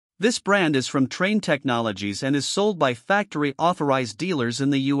This brand is from Train Technologies and is sold by factory-authorized dealers in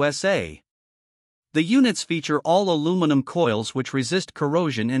the USA. The units feature all aluminum coils which resist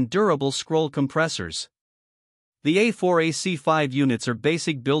corrosion and durable scroll compressors. The A4AC5 units are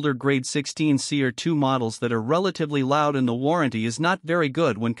basic builder grade 16C or 2 models that are relatively loud, and the warranty is not very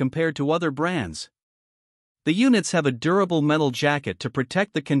good when compared to other brands. The units have a durable metal jacket to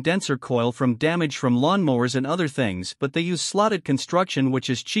protect the condenser coil from damage from lawnmowers and other things, but they use slotted construction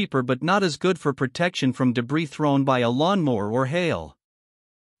which is cheaper but not as good for protection from debris thrown by a lawnmower or hail.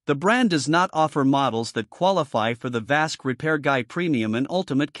 The brand does not offer models that qualify for the HvacRepairGuy Premium and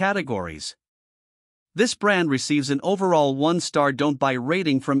Ultimate categories. This brand receives an overall 1-star don't buy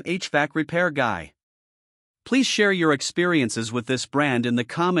rating from HvacRepairGuy. Please share your experiences with this brand in the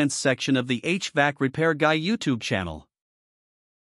comments section of the HvacRepairGuy YouTube channel.